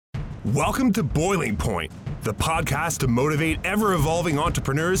Welcome to Boiling Point, the podcast to motivate ever-evolving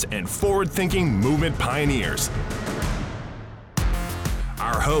entrepreneurs and forward-thinking movement pioneers.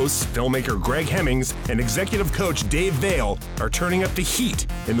 Our hosts, filmmaker Greg Hemmings and executive coach Dave Vale, are turning up the heat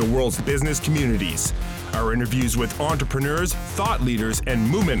in the world's business communities. Our interviews with entrepreneurs, thought leaders, and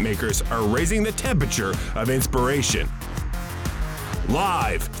movement makers are raising the temperature of inspiration.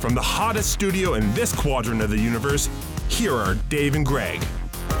 Live from the hottest studio in this quadrant of the universe, here are Dave and Greg.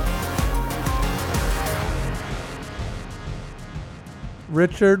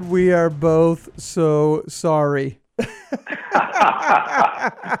 Richard, we are both so sorry. I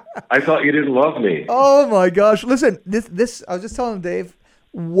thought you didn't love me. Oh my gosh. Listen, this I was just telling Dave,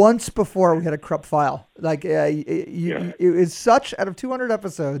 once before we had a corrupt file. Like, it was such, out of 200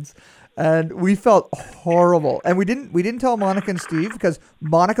 episodes, and we felt horrible. And we didn't tell Monica and Steve because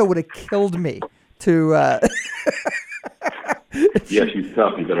Monica would have killed me to... Yeah, she's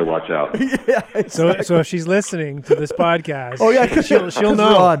tough. You better watch out. Yeah, exactly. So if she's listening to this podcast, oh yeah, because she'll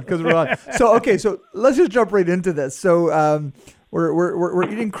know. Because we're on. So let's just jump right into this. So we're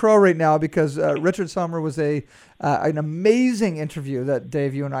eating crow right now because Richard Sommer was an amazing interview that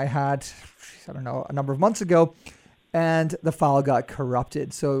Dave, you and I had, I don't know, a number of months ago, and the file got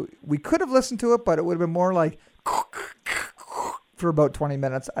corrupted. So we could have listened to it, but it would have been more like for about 20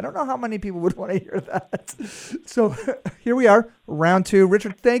 minutes. I don't know how many people would want to hear that. So here we are, round two.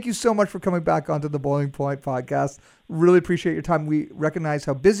 Richard, thank you so much for coming back onto the Boiling Point podcast. Really appreciate your time. We recognize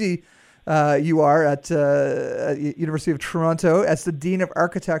how busy you are at University of Toronto as the Dean of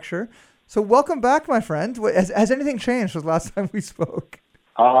Architecture. So welcome back, my friend. Has anything changed since last time we spoke?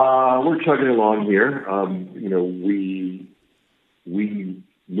 We're chugging along here. We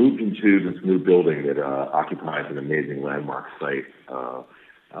moved into this new building that occupies an amazing landmark site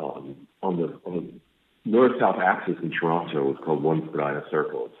on the north-south axis in Toronto. It's called One Spadina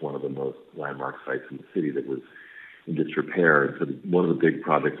Circle. It's one of the most landmark sites in the city that was in disrepair. And so one of the big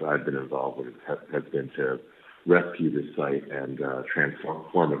projects I've been involved with has been to rescue this site and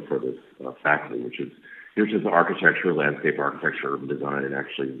transform it for this faculty, which is architecture, landscape architecture, urban design, and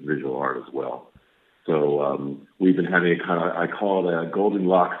actually visual art as well. So we've been having I call it a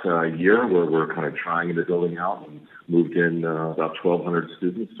Goldilocks year, where we're kind of trying the building out and moved in about 1,200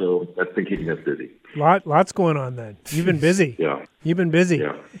 students. So that's been keeping us busy. Lots going on then. You've been busy. Yeah. You've been busy.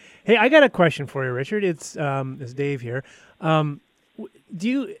 Yeah. Hey, I got a question for you, Richard. It's Dave here. Do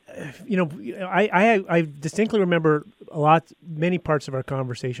you, I distinctly remember many parts of our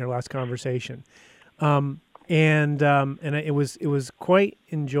last conversation. And it was quite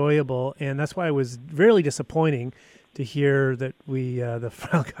enjoyable, and that's why it was really disappointing to hear that the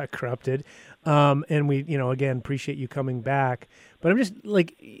file got corrupted. And we, again, appreciate you coming back. But I'm just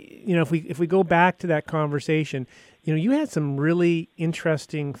like, if we go back to that conversation, you had some really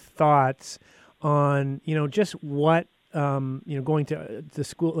interesting thoughts on, just what going to the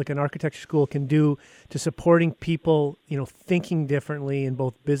school, like an architecture school, can do to supporting people, thinking differently in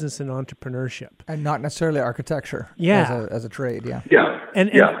both business and entrepreneurship, and not necessarily architecture. Yeah, as a trade. Yeah. Yeah.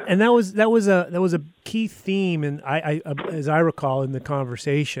 And that was a key theme, and I as I recall in the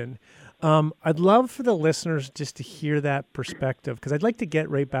conversation. I'd love for the listeners just to hear that perspective, because I'd like to get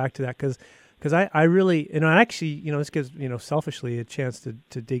right back to that, because I really, actually, this gives, selfishly a chance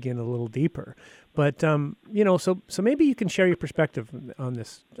to dig in a little deeper. But, so maybe you can share your perspective on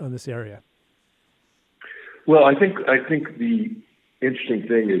this area. Well, I think the interesting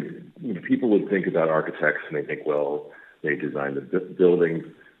thing is, people would think about architects and they think, well, they design the buildings.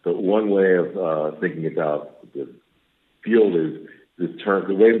 But one way of thinking about the field is this term,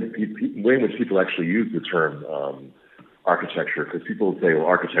 the way in which people actually use the term architecture, because people say, well,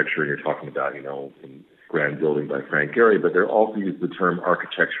 architecture, and you're talking about, some grand building by Frank Gehry, but they also use the term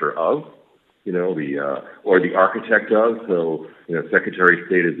architecture of, or the architect of. So, Secretary of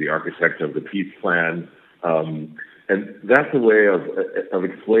State is the architect of the peace plan. And that's a way of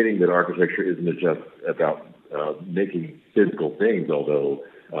explaining that architecture isn't just about making physical things, although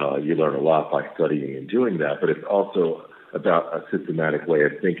you learn a lot by studying and doing that, but it's also about a systematic way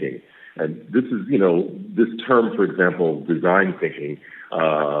of thinking. And this is, this term, for example, design thinking,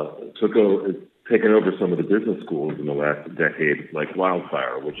 taken over some of the business schools in the last decade like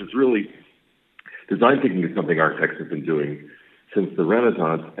wildfire, which is really, design thinking is something architects have been doing since the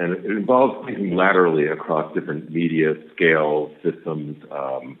Renaissance, and it involves thinking laterally across different media, scales, systems,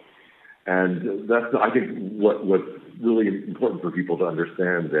 and that's, I think, what's really important for people to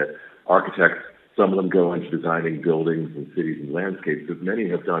understand, that architects, some of them go into designing buildings and cities and landscapes, but many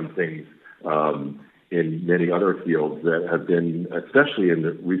have done things in many other fields that have been, especially in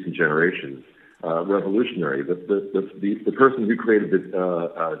the recent generations, revolutionary. The person who created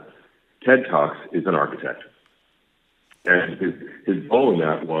TED Talks is an architect. And his goal in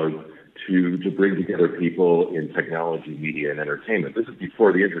that was to bring together people in technology, media, and entertainment. This is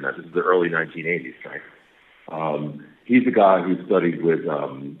before the internet. This is the early 1980s, right? He's a guy who studied with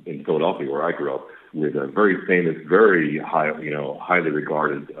in Philadelphia, where I grew up, with a very famous, very highly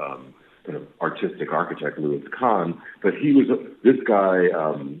regarded kind of artistic architect, Louis Kahn. But he was this guy,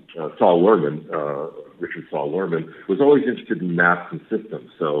 Saul Lerman, Richard Saul Lerman, was always interested in maps and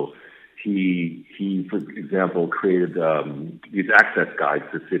systems. So he, for example, created these access guides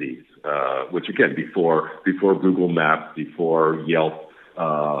to cities, which again, before Google Maps, before Yelp,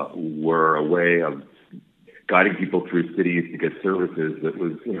 were a way of guiding people through cities to get services that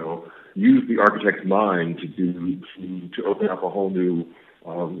was, use the architect's mind to open up a whole new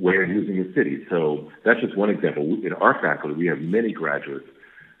way of using a city. So that's just one example. In our faculty, we have many graduates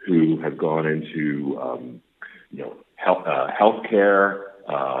who have gone into, healthcare,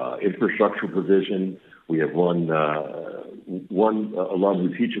 infrastructure provision. We have one alum who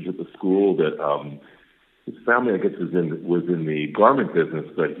teaches at the school that his family, I guess, was in the garment business,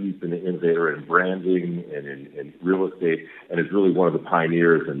 but he's been an innovator in branding and in real estate, and is really one of the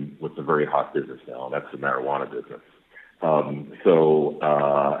pioneers in what's a very hot business now, and that's the marijuana business. And he'll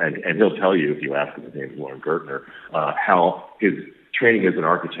tell you, if you ask him, his name is Warren Gertner, how his training as an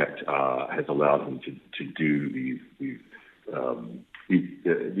architect has allowed him to do these kind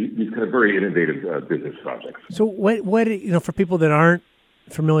of very innovative business projects. So what for people that aren't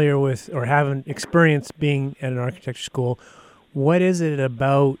familiar with or haven't experienced being at an architecture school, what is it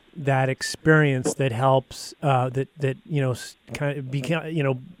about that experience that helps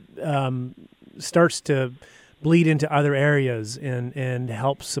starts to bleed into other areas and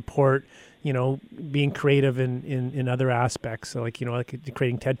help support being creative in other aspects, so like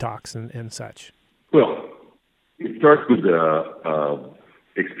creating TED Talks and such? Well, it starts with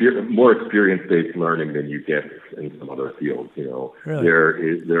more experience-based learning than you get in some other fields. Really?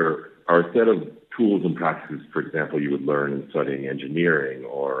 There are a set of tools and practices, for example, you would learn in studying engineering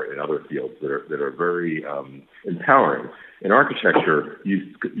or in other fields that are very empowering. In architecture,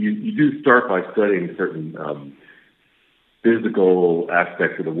 you do start by studying certain physical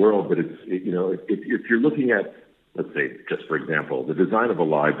aspects of the world, but if you're looking at, let's say, just for example, the design of a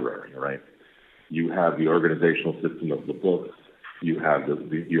library, right? You have the organizational system of the books. You have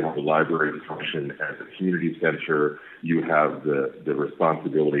the library function as a community center. You have the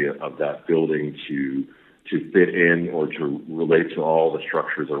responsibility of that building to fit in or to relate to all the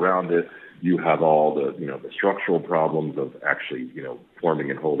structures around it. You have all the structural problems of actually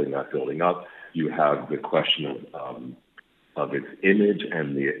forming and holding that building up. You have the question of its image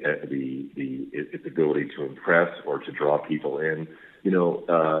and its ability to impress or to draw people in.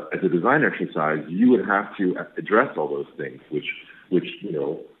 As a design exercise, you would have to address all those things, which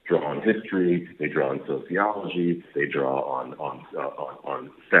draw on history, they draw on sociology, they draw on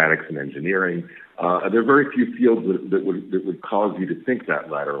statics and engineering. There are very few fields that would cause you to think that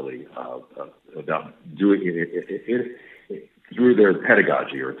laterally about doing it through their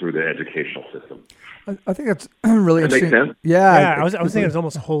pedagogy or through the educational system. I think that's really interesting. That makes sense? Yeah. I was thinking it's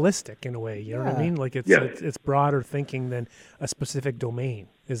almost holistic in a way. You know what I mean? Like it's broader thinking than a specific domain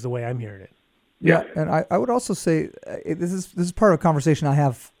is the way I'm hearing it. Yeah, and I would also say this is part of a conversation I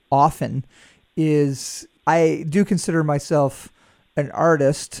have often. Is I do consider myself an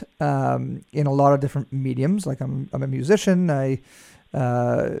artist in a lot of different mediums. Like I'm a musician. I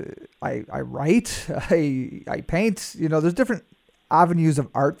write. I paint. There's different avenues of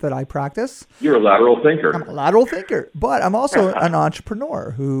art that I practice. You're a lateral thinker. I'm a lateral thinker, but I'm also an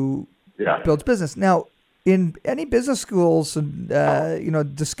entrepreneur who builds business. Now, in any business schools and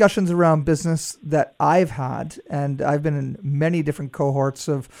discussions around business that I've had, and I've been in many different cohorts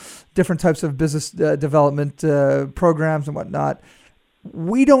of different types of business development programs and whatnot,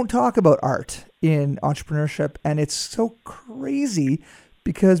 we don't talk about art in entrepreneurship, and it's so crazy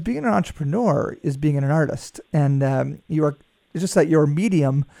because being an entrepreneur is being an artist, and it's just that your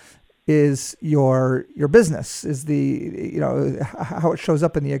medium is your business, is how it shows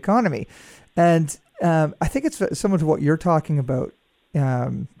up in the economy, and I think it's similar to what you're talking about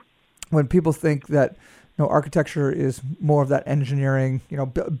when people think that architecture is more of that engineering,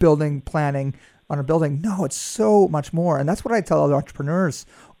 building planning on a building. No, it's so much more, and that's what I tell other entrepreneurs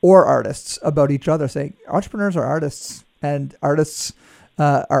or artists about each other. Saying entrepreneurs are artists, and artists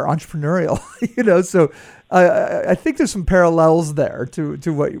are entrepreneurial. So I think there's some parallels there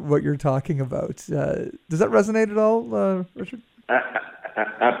to what you're talking about. Does that resonate at all, Richard?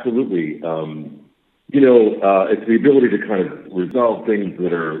 Absolutely. It's the ability to kind of resolve things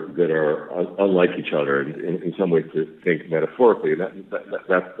that are unlike each other, in some ways to think metaphorically, and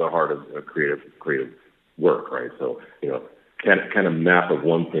that's the heart of creative work, right? So, can a map of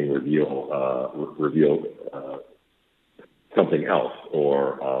one thing reveal something else,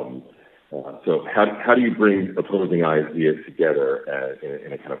 or so how do you bring opposing ideas together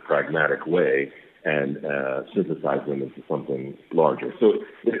in a kind of pragmatic way and synthesize them into something larger? So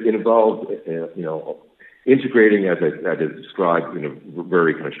it involves, integrating, as I described,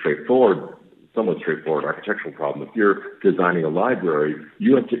 very kind of somewhat straightforward architectural problem. If you're designing a library,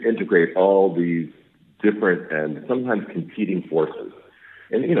 you have to integrate all these different and sometimes competing forces.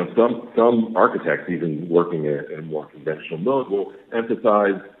 And, some architects, even working in a more conventional mode, will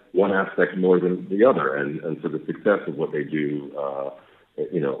emphasize one aspect more than the other. And so the success of what they do,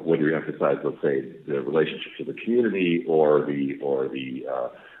 whether you emphasize, let's say, the relationship to the community or the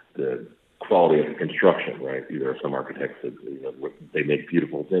quality of the construction, right? There are some architects that, they make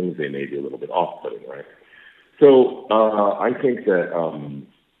beautiful things, they may be a little bit off-putting, right? So I think that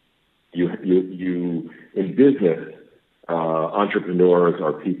you in business, entrepreneurs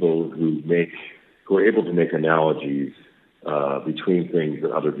are people who are able to make analogies between things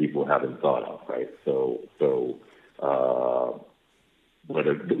that other people haven't thought of, right? So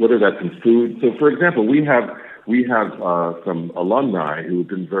whether that's in food. So, for example, we have some alumni who have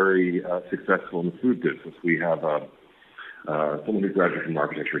been very successful in the food business. We have someone who graduated from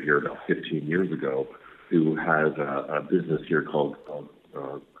architecture here about 15 years ago, who has a business here called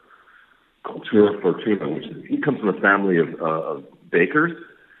Cultura Fortuna, he comes from a family of bakers.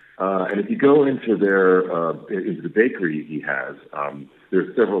 And if you go into into the bakery he has,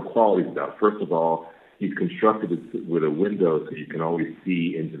 there's several qualities about it. First of all, he's constructed it with a window so you can always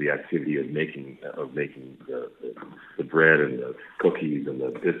see into the activity of making the bread and the cookies and the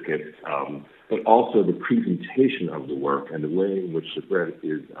biscuits, but also the presentation of the work and the way in which the bread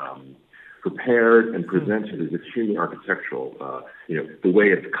is prepared and presented is extremely architectural. The way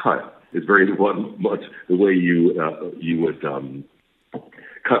it's cut is very much the way you would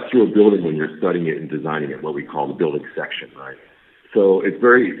cut through a building when you're studying it and designing it, what we call the building section, right? So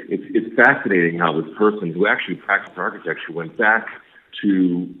it's fascinating how this person who actually practiced architecture went back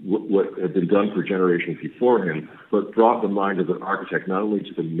to what had been done for generations before him, but brought the mind of an architect not only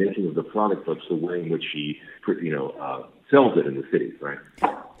to the making of the product, but to the way in which he, sells it in the cities, right?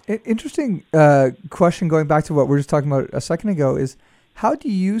 Interesting question going back to what we were just talking about a second ago is, how do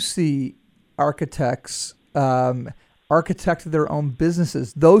you see architects architect their own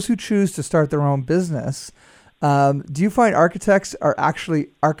businesses? Those who choose to start their own business, do you find architects are actually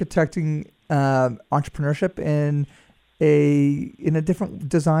architecting entrepreneurship in a different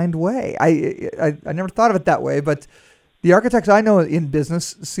designed way? I never thought of it that way, but the architects I know in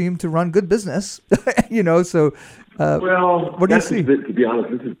business seem to run good business. So what do you see? To be honest,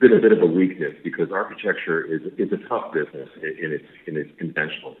 this has been a bit of a weakness because architecture is a tough business in its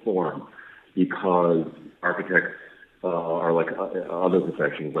conventional form, because architects are like other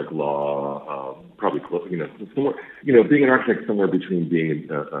professions like law, probably close. Being an architect is somewhere between being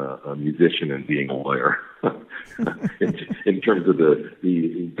a musician and being a lawyer in terms of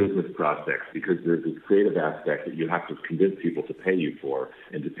the business prospects, because there's this creative aspect that you have to convince people to pay you for,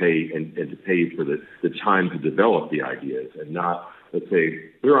 and to pay you for the time to develop the ideas, and not, let's say,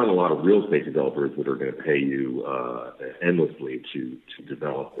 there aren't a lot of real estate developers that are going to pay you endlessly to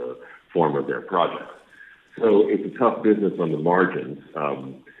develop the form of their project. So it's a tough business on the margins,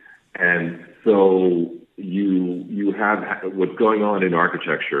 and so you have what's going on in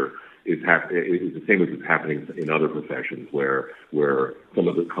architecture is the same as it's happening in other professions, where some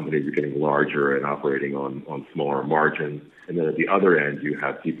of the companies are getting larger and operating on smaller margins, and then at the other end you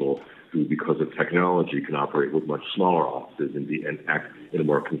have people who, because of technology, can operate with much smaller offices and act in a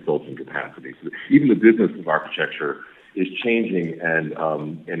more consulting capacity. So even the business of architecture is changing, and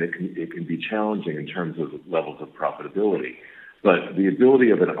it can be challenging in terms of levels of profitability. But the ability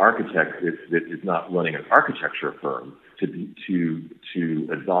of an architect that is not running an architecture firm to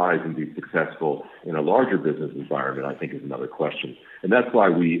advise and be successful in a larger business environment, I think, is another question. And that's why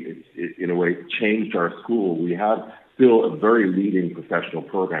we, in a way, changed our school. We have still a very leading professional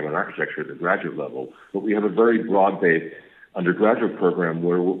program in architecture at the graduate level, but we have a very broad-based undergraduate program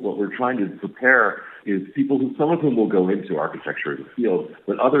where what we're trying to prepare is people who, some of whom will go into architecture as a field,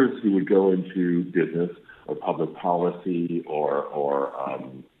 but others who would go into business or public policy or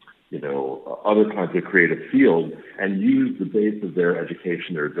other kinds of creative fields, and use the base of their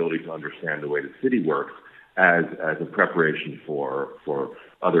education, their ability to understand the way the city works, as a preparation for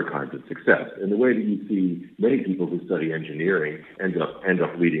other kinds of success. In the way that you see many people who study engineering end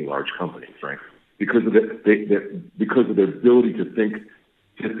up leading large companies, right? because of because of their ability to think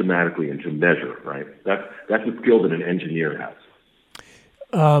systematically and to measure, right? That's a skill that an engineer has.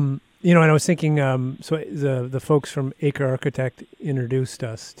 And I was thinking, so the folks from Acre Architect introduced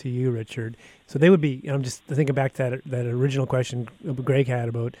us to you, Richard. So they would be. I'm just thinking back to that original question Greg had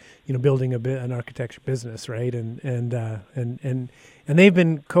about building an architecture business, right? And they've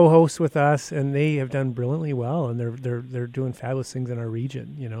been co-hosts with us, and they have done brilliantly well, and they're doing fabulous things in our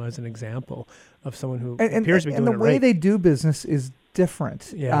region. As an example of someone who appears to be doing it right. And the way they do business is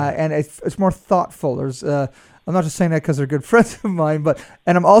different, and it's more thoughtful. There's I'm not just saying that because they're good friends of mine,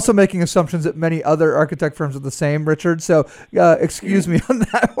 and I'm also making assumptions that many other architect firms are the same, Richard. So excuse me on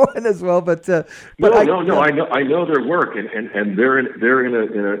that one as well. I know their work, and they're in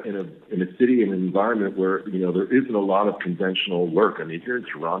a city and an environment where there isn't a lot of conventional work. I mean, here in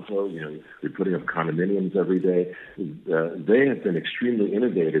Toronto, you're putting up condominiums every day. They have been extremely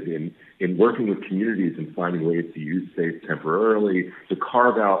innovative in working with communities and finding ways to use space temporarily to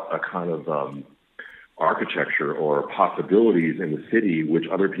carve out a kind of architecture or possibilities in the city which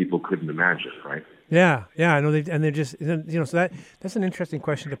other people couldn't imagine, right? Yeah, I know. They're just so that's an interesting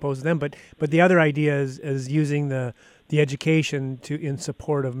question to pose to them. But the other idea is using the education in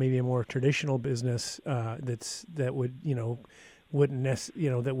support of maybe a more traditional business that wouldn't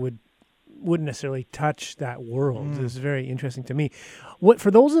necessarily touch that world. This is very interesting to me. For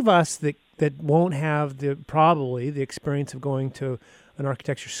those of us that won't have probably the experience of going to an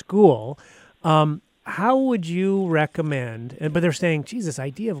architecture school, how would you recommend? But they're saying, geez, this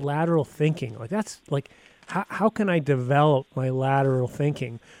idea of lateral thinking, like that's like, how can I develop my lateral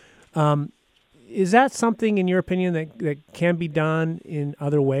thinking? Is that something, in your opinion, that can be done in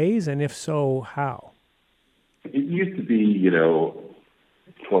other ways? And if so, how? It used to be,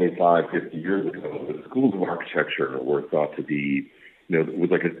 25, 50 years ago, the schools of architecture were thought to be, it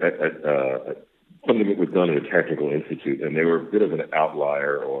was like something that was done at a technical institute, and they were a bit of an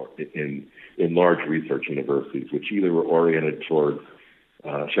outlier or in large research universities, which either were oriented towards,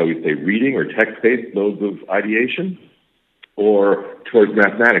 shall we say, reading or text-based modes of ideation, or towards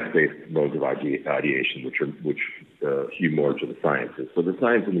mathematics-based modes of ideation, which hew more to the sciences. So the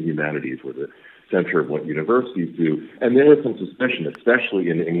science and the humanities were the center of what universities do, and there was some suspicion, especially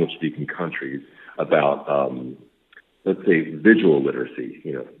in English-speaking countries, about let's say visual literacy,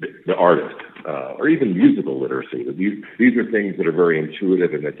 the artist, or even musical literacy. These are things that are very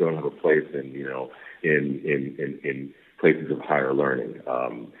intuitive and that don't have a place in places of higher learning.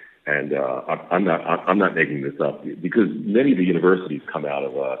 I'm not making this up because many of the universities come out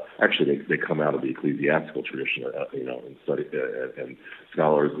of they come out of the ecclesiastical tradition, and study and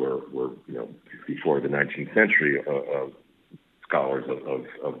scholars were before the 19th century scholars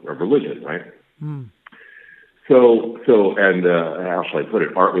of religion, right? Mm. So, how shall I put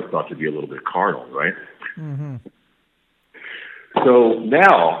it? Art was thought to be a little bit carnal, right? Mm-hmm. So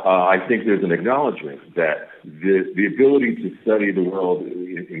now, I think there's an acknowledgement that the ability to study the world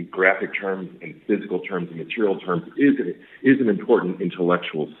in graphic terms, in physical terms, in material terms is an important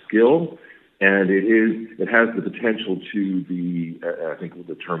intellectual skill, and it has the potential to be, I think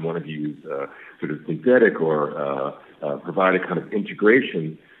the term one of you used, sort of synthetic or provide a kind of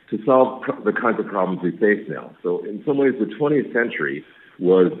integration to solve the kinds of problems we face now. So in some ways, the 20th century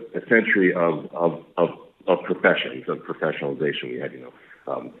was a century of professions, of professionalization. We had,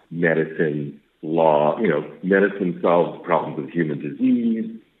 medicine, law. Medicine solved problems of human disease.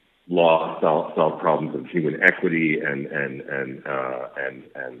 Law solved problems of human equity and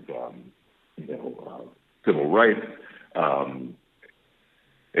civil rights.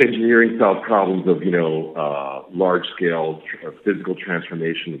 Engineering solved problems of, large-scale physical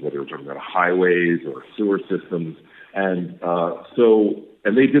transformations, whether we're talking about highways or sewer systems. And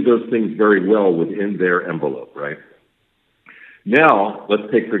they did those things very well within their envelope, right? Now, let's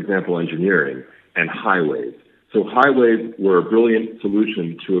take, for example, engineering and highways. So highways were a brilliant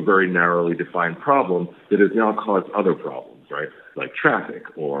solution to a very narrowly defined problem that has now caused other problems, right? Like traffic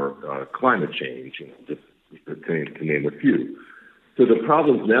or climate change, just to name a few. So the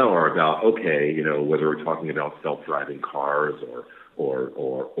problems now are about, whether we're talking about self-driving cars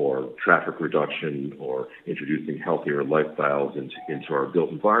or traffic reduction or introducing healthier lifestyles into our built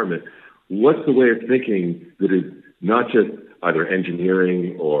environment, what's the way of thinking that is not just either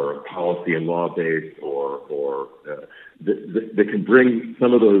engineering or policy and law-based or that can bring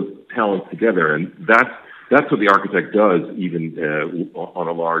some of those talents together? And that's what the architect does, even on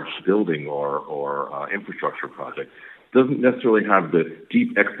a large building or infrastructure project. Doesn't necessarily have the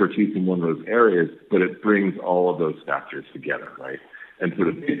deep expertise in one of those areas, but it brings all of those factors together, right? And for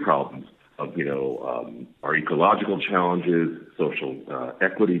the big problems, our ecological challenges, social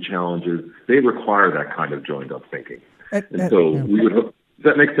equity challenges. They require that kind of joined-up thinking. And so we would hope.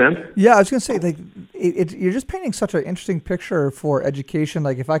 Does that make sense? Yeah, I was going to say, like, you're just painting such an interesting picture for education.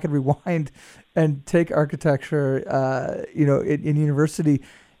 Like, if I could rewind and take architecture, in university,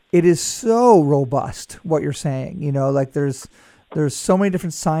 it is so robust what you're saying. Like there's so many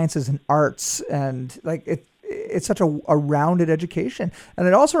different sciences and arts, and like it's such a rounded education. And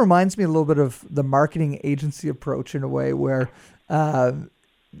it also reminds me a little bit of the marketing agency approach in a way where,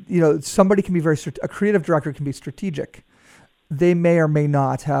 somebody can be a creative director can be strategic. They may or may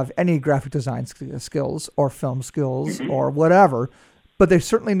not have any graphic design skills or film skills or whatever, but they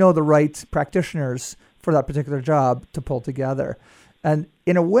certainly know the right practitioners for that particular job to pull together. And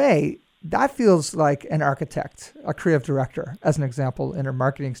in a way, that feels like an architect, a creative director, as an example, in a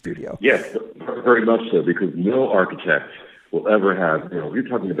marketing studio. Yes, very much so, because no architect will ever have, you're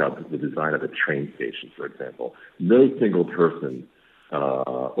talking about the design of a train station, for example. No single person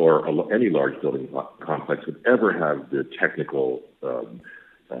or any large building complex would ever have the technical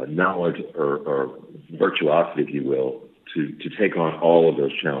knowledge or virtuosity, if you will, to take on all of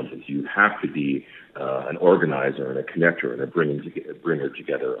those challenges. You have to be an organizer and a connector and a bringer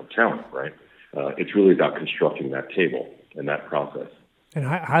together of talent, right? It's really about constructing that table and that process. And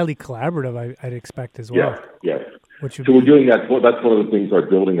highly collaborative, I'd expect as well. Yes. So we're doing that. Well, that's one of the things our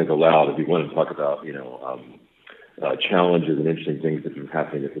building has allowed. If you want to talk about, challenges and interesting things that have been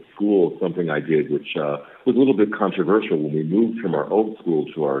happening at the school, something I did which was a little bit controversial when we moved from our old school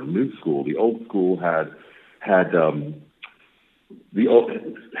to our new school. The old school had the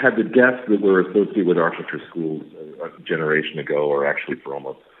desks that were associated with architecture schools a generation ago, or actually for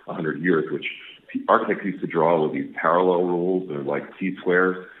almost 100 years, which architects used to draw with these parallel rules or like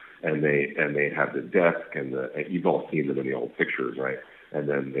T-squares, and they have the desk and you've all seen them in the old pictures, right? And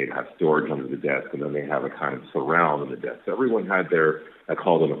then they'd have storage under the desk, and then they have a kind of surround in the desk. So everyone had I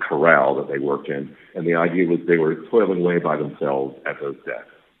call them a corral that they worked in, and the idea was they were toiling away by themselves at those desks.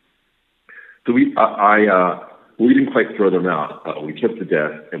 So we didn't quite throw them out. We took the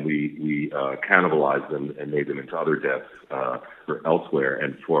desks and we cannibalized them and made them into other desks for elsewhere.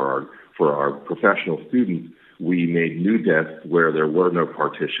 And for our professional students, we made new desks where there were no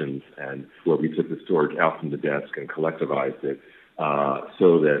partitions and where we took the storage out from the desk and collectivized it.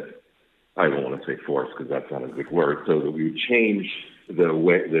 So that, I don't want to say force because that's not a good word, so that we would change the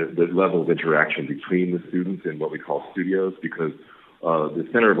level of interaction between the students in what we call studios, because the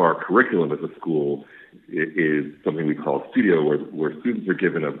center of our curriculum at the school is something we call a studio, where students are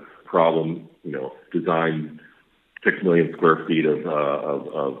given a problem, design 6 million square feet of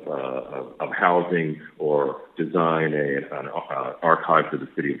housing, or design an archive for the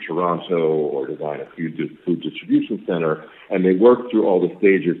city of Toronto, or design a food distribution center, and they work through all the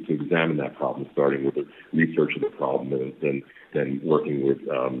stages to examine that problem, starting with the research of the problem and then working with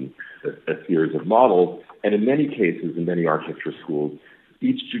a series of models. And in many cases, in many architecture schools,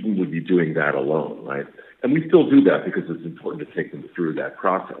 each student would be doing that alone, right? And we still do that because it's important to take them through that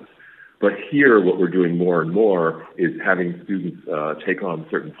process. But here, what we're doing more and more is having students take on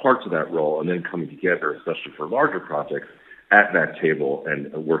certain parts of that role and then coming together, especially for larger projects, at that table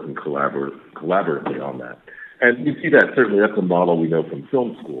and working collaboratively on that. And you see that, certainly that's a model we know from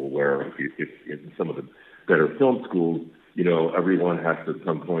film school, where if in some of the better film schools, everyone has to at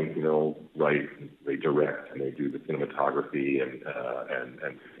some point, write, they direct, and they do the cinematography and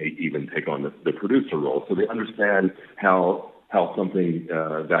they even take on the producer role. So they understand how something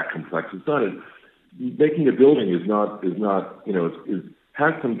that complex is done. And making a building is not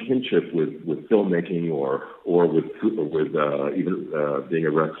has some kinship with filmmaking or with even being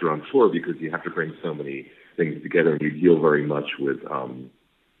a restaurateur, because you have to bring so many things together, and you deal very much with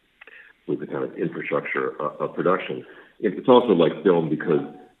the kind of infrastructure of production. It's also like film because,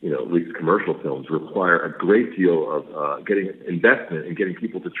 at least commercial films require a great deal of getting investment and getting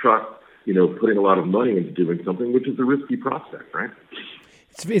people to trust, putting a lot of money into doing something, which is a risky process, right?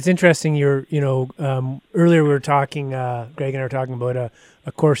 It's interesting. Earlier we were talking, Greg and I were talking about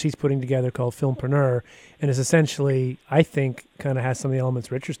a course he's putting together called Filmpreneur, and it's essentially, I think, kind of has some of the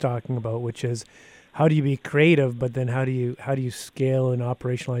elements Richard's talking about, which is how do you be creative, but then how do you scale and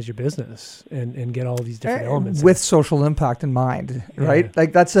operationalize your business and get all these different elements with social impact in mind, right? Yeah.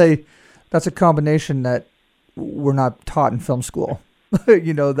 Like that's a combination that we're not taught in film school.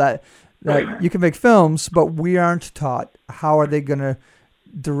 that you can make films, but we aren't taught how are they going to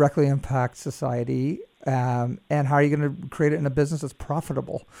directly impact society, and how are you going to create it in a business that's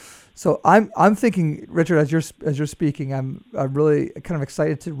profitable. So I'm thinking, Richard, as you're speaking, I'm really kind of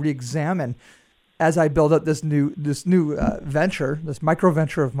excited to re-examine, as I build up this new venture, this micro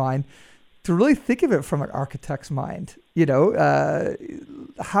venture of mine, to really think of it from an architect's mind.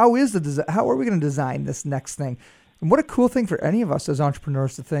 How are we going to design this next thing? And what a cool thing for any of us as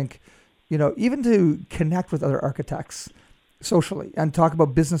entrepreneurs to think, even to connect with other architects socially and talk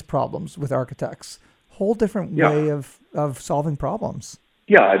about business problems with architects. Whole different way of solving problems.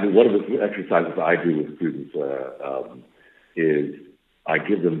 Yeah, I mean, one of the exercises I do with students is I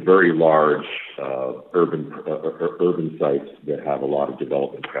give them very large urban sites that have a lot of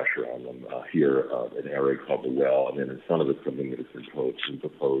development pressure on them. Here, an area called the Well, and then in front of it, something that has been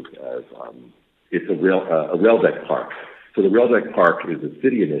proposed as it's a rail deck park. So the rail deck park is a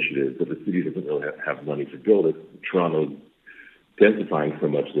city initiative, but the city doesn't really have money to build it. Toronto's densifying so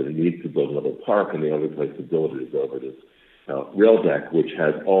much that it needs to build another park, and the only place to build it is over this rail deck, which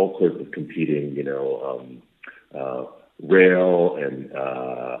has all sorts of competing, rail and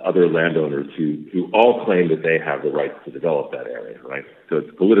other landowners who all claim that they have the rights to develop that area, right? So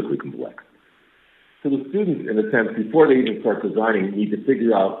it's politically complex. So the students, in a sense, before they even start designing, need to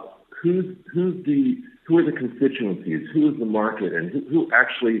figure out who are the constituencies, who is the market, and who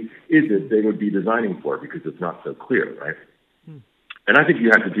actually is it they would be designing for, because it's not so clear, right? And I think you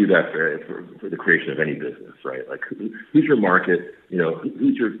have to do that for the creation of any business, right? Like, who's your market?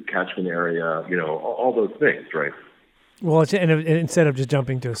 Who's your catchment area? All those things, right? Well, and instead of just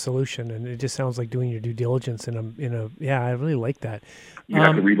jumping to a solution, and it just sounds like doing your due diligence in a. Yeah, I really like that. You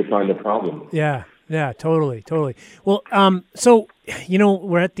have to redefine the problem. Yeah, totally. Well, so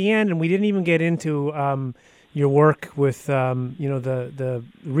we're at the end, and we didn't even get into your work with the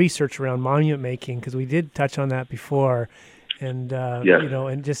research around monument making, because we did touch on that before. And yes.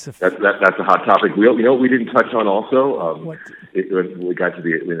 And just that's a hot topic. We didn't touch on also. We got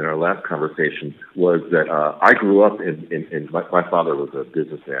to in our last conversation was that I grew up in my father was a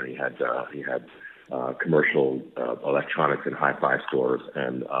businessman. He had commercial electronics and hi-fi stores,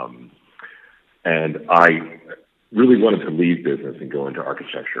 and I really wanted to leave business and go into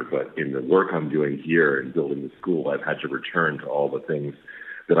architecture. But in the work I'm doing here and building the school, I've had to return to all the things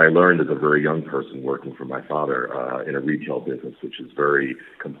that I learned as a very young person working for my father in a retail business, which is very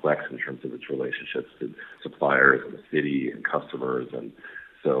complex in terms of its relationships to suppliers and the city and customers. And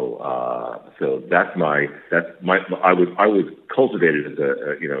so I was cultivated as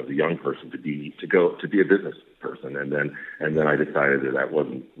a young person to be a business person, and then I decided that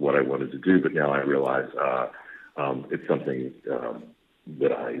wasn't what I wanted to do. But now I realize it's something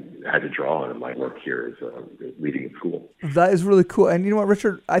that I had to draw on in my work here as leading a school. That is really cool. And you know what,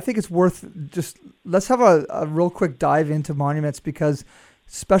 Richard, I think it's worth let's have a real quick dive into monuments, because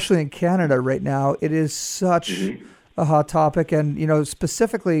especially in Canada right now, it is such a hot topic. And,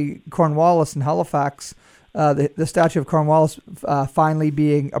 specifically Cornwallis and Halifax, the statue of Cornwallis finally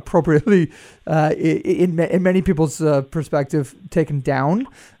being appropriately, in many people's perspective, taken down.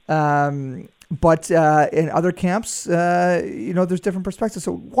 But in other camps, there's different perspectives.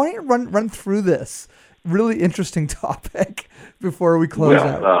 So why don't you run through this really interesting topic before we close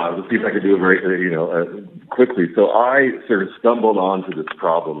out? Let's see if I can do it very, quickly. So I sort of stumbled onto this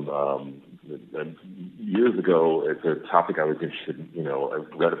problem years ago. It's a topic I was interested in. I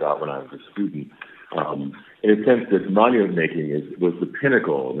read about when I was a student. In a sense that monument making was the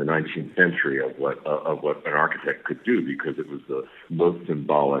pinnacle in the 19th century of what an architect could do, because it was the most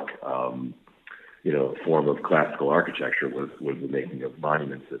symbolic form of classical architecture was the making of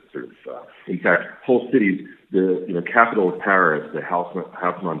monuments that sort of, in fact, whole cities, the capital of Paris, the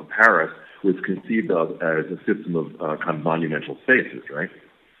Haussmann Paris, was conceived of as a system of kind of monumental spaces, right?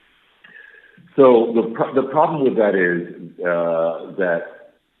 So the problem with that is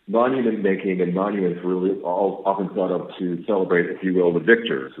that monument making and monuments were really often thought of to celebrate, if you will, the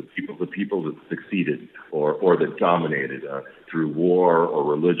victors, the people that succeeded or that dominated through war or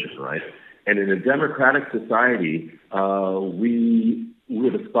religion, right? And in a democratic society, we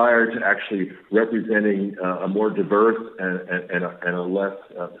would aspire to actually representing a more diverse and a less,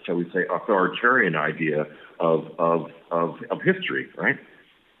 shall we say, authoritarian idea of history, right?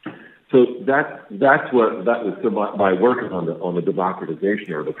 So that's what that was. So my work on the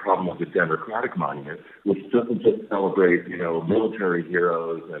democratization or the problem of the democratic monument, which doesn't just celebrate military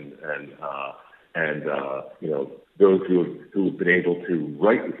heroes and those who have been able to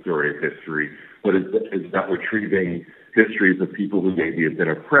write the story of history, but is about retrieving histories of people who maybe have been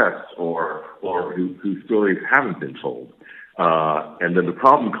oppressed or whose stories haven't been told. And then the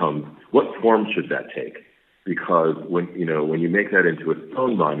problem comes: what form should that take? Because when you make that into a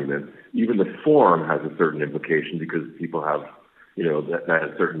stone monument, even the form has a certain implication, because people have that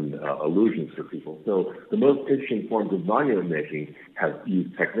has certain allusions for people. So the most interesting forms of monument making have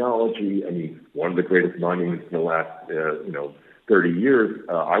used technology. I mean, one of the greatest monuments in the last 30 years,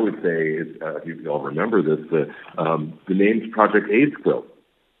 I would say, if you all remember this, the name's Project AIDS quilt,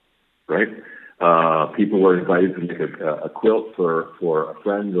 right? People were invited to make a quilt for a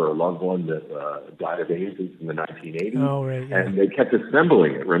friend or a loved one that died of AIDS in the 1980s. Oh, right, yeah. And they kept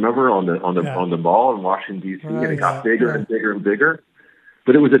assembling it. Remember on the mall in Washington D.C. Right, and it got bigger and bigger and bigger.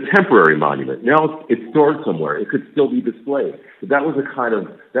 But it was a temporary monument. Now it's stored somewhere. It could still be displayed. But that was a kind of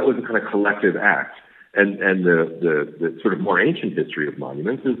collective act. And the sort of more ancient history of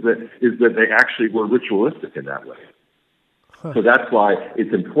monuments is that they actually were ritualistic in that way. Huh. So that's why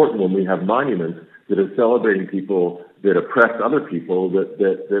it's important when we have monuments that are celebrating people that oppress other people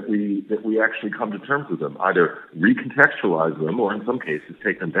that we actually come to terms with them, either recontextualize them or in some cases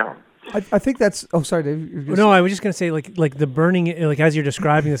take them down. I think that's. Oh, sorry, Dave. No, I was just going to say, like the burning, like as you're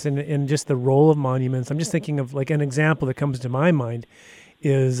describing this, and just the role of monuments. I'm just thinking of like an example that comes to my mind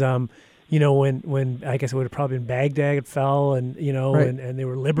is, when I guess it would have probably been Baghdad it fell, and right. and they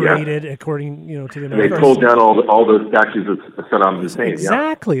were liberated according to the. And they pulled down all those statues of Saddam Hussein.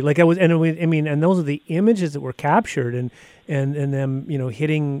 Exactly, yeah. like and those are the images that were captured, and them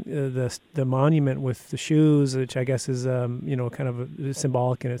hitting the monument with the shoes, which I guess is kind of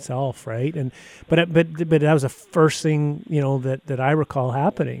symbolic in itself, right? And but that was the first thing that I recall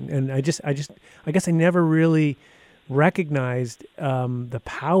happening, and I guess I never really recognized the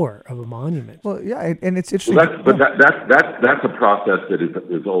power of a monument. Well, yeah, and it's interesting. Well, that's a process that is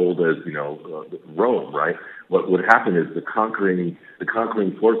as old as Rome, right? What would happen is the conquering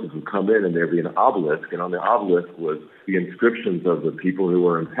forces would come in, and there'd be an obelisk, and on the obelisk was the inscriptions of the people who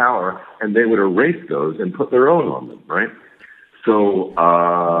were in power, and they would erase those and put their own on them, right? So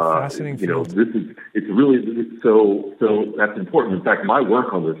fascinating field. It's really so that's important. In fact, my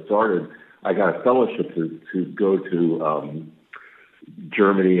work on this started. I got a fellowship to go to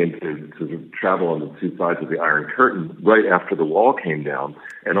Germany and to travel on the two sides of the Iron Curtain right after the wall came down,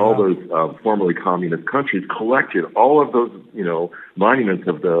 and all those formerly communist countries collected all of those monuments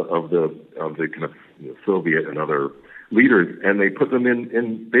of the kind of Soviet and other leaders, and they put them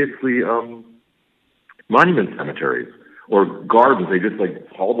in basically monument cemeteries or gardens. They just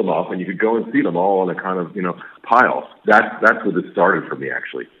hauled them off, and you could go and see them all in a kind of pile. That's where this started for me,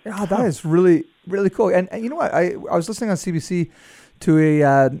 actually. Yeah, that is really, really cool. And you know what? I was listening on CBC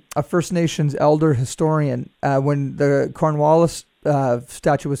to a First Nations elder historian when the Cornwallis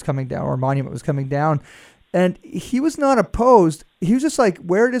statue was coming down, or monument was coming down, and he was not opposed. He was just like,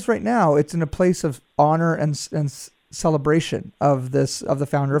 where it is right now, it's in a place of honor and celebration of the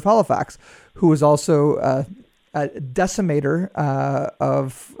founder of Halifax, who was also a decimator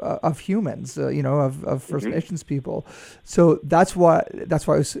of humans, of First Nations people. So that's why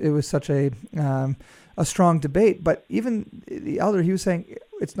it was such a strong debate. But even the elder, he was saying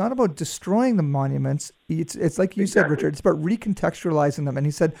it's not about destroying the monuments. It's like you said, Richard. It's about recontextualizing them. And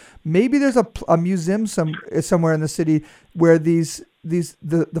he said maybe there's a museum somewhere in the city where the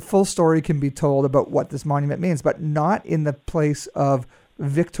full story can be told about what this monument means, but not in the place of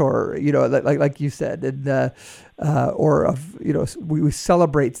Victor, like you said, and we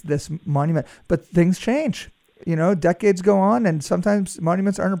celebrate this monument, but things change. Decades go on, and sometimes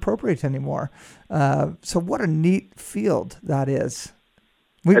monuments aren't appropriate anymore. So what a neat field that is.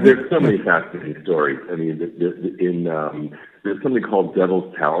 And there's so many fascinating stories. I mean, there's something called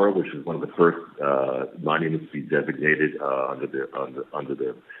Devil's Tower, which is one of the first monuments to be designated under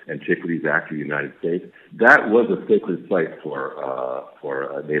the Antiquities Act of the United States. That was a sacred site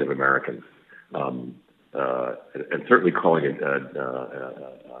for Native Americans, and certainly calling it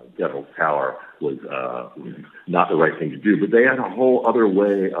Devil's Tower was not the right thing to do. But they had a whole other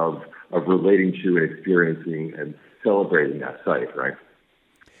way of relating to and experiencing and celebrating that site, right?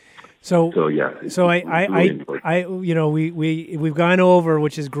 So yeah. So we've gone over,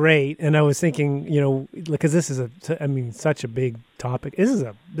 which is great, and I was thinking, because this is such a big topic.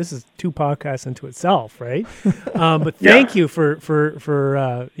 This is two podcasts into itself, right? But thank you for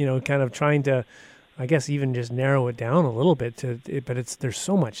kind of trying to, I guess, even just narrow it down a little bit but there's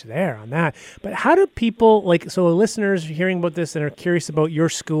so much there on that. But how do people listeners hearing about this and are curious about your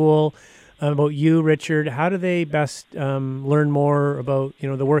school, about you, Richard, how do they best learn more about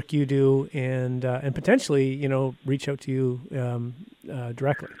the work you do and potentially reach out to you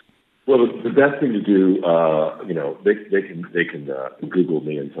directly? Well, the best thing to do, they can Google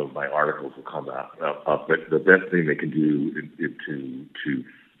me and some of my articles will come up. But the best thing they can do is to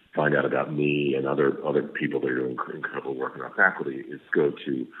find out about me and other people that are doing incredible work in our faculty is go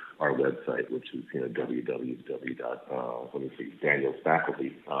to our website, which is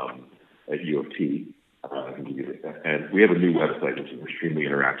www.danielsfaculty at U of T, And we have a new website which is extremely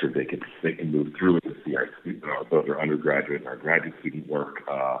interactive. They can move through it to see both our undergraduate and our graduate student work.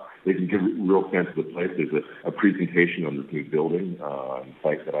 They can get a real sense of the place. There's a presentation on this new building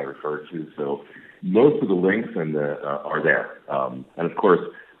site that I referred to. So most of the links are there. And of course,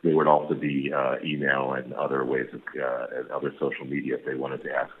 there would also be email and other ways of other social media if they wanted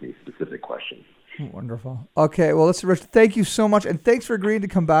to ask me specific questions. Wonderful. Okay, well, listen, Richard, thank you so much, and thanks for agreeing to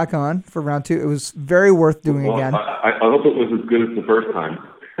come back on for round 2. It was very worth doing again. I hope it was as good as the first time.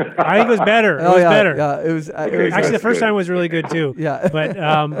 I think it was better. It was better. Yeah, it was. Actually, the first time was really good too. Yeah, but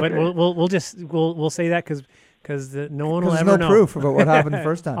we'll say that because no one will ever know. There's no proof about what happened the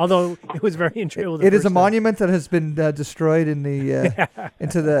first time. Although it was very enjoyable. It is a monument that has been destroyed in the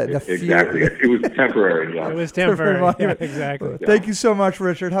into the exactly. It was temporary. Yeah. It was temporary. Yeah, exactly. Yeah. Thank you so much,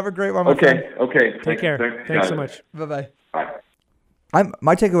 Richard. Have a great one. Okay. Take care. Thanks so much. Bye. Bye.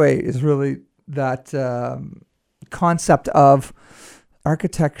 My takeaway is really that concept of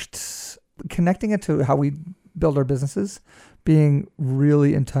architects connecting it to how we build our businesses, being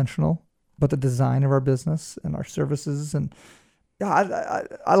really intentional about the design of our business and our services. And yeah,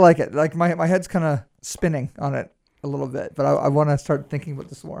 I like it. Like my head's kind of spinning on it a little bit, but I want to start thinking about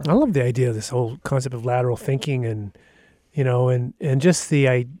this more. I love the idea of this whole concept of lateral thinking and just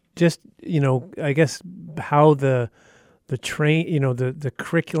I guess how the the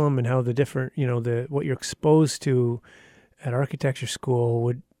curriculum and how the different, what you're exposed to at architecture school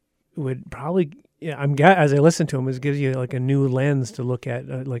would probably, as I listen to him, it gives you like a new lens to look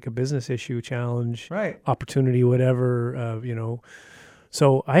at like a business issue, challenge, right, opportunity, whatever,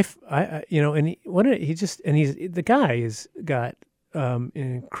 So the guy has got an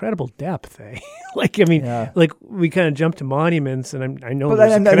incredible depth, eh? Like we kind of jumped to monuments, and I know but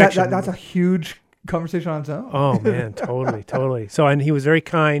there's a connection. That's a huge conversation on its own. Oh man, totally. So, and he was very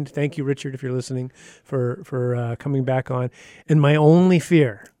kind. Thank you, Richard, if you're listening, for coming back on. And my only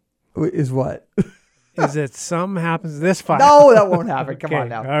fear is what? Is that something happens to this file. No, that won't happen. Come on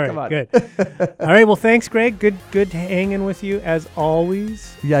now. All right, come on. Good. All right, well, thanks, Greg. Good hanging with you as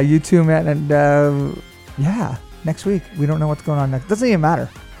always. Yeah, you too, man. And next week we don't know what's going on next. Doesn't even matter.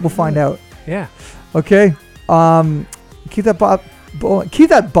 We'll find out. Yeah. Okay. Keep that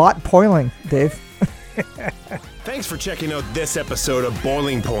bot boiling, Dave. Thanks for checking out this episode of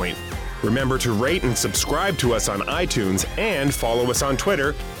Boiling Point. Remember to rate and subscribe to us on iTunes and follow us on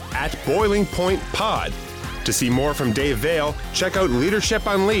Twitter @BoilingPointPod. To see more from Dave Vale, check out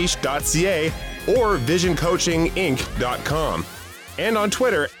leadershipunleashed.ca or visioncoachinginc.com. And on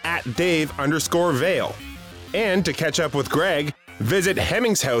Twitter @Dave_Vale. And to catch up with Greg, visit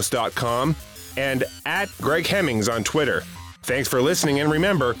hemmingshouse.com and @GregHemmings on Twitter. Thanks for listening, and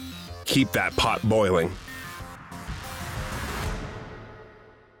remember, keep that pot boiling.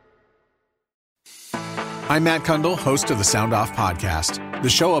 I'm Matt Kundle, host of the Sound Off Podcast, the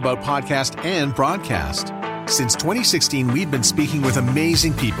show about podcast and broadcast. Since 2016, we've been speaking with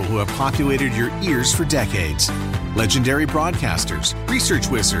amazing people who have populated your ears for decades. Legendary broadcasters, research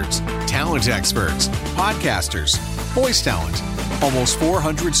wizards, talent experts, podcasters, voice talent. Almost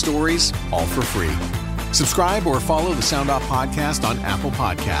 400 stories, all for free. Subscribe or follow the Sound Off Podcast on Apple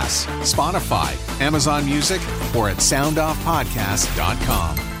Podcasts, Spotify, Amazon Music, or at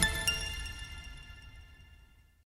soundoffpodcast.com.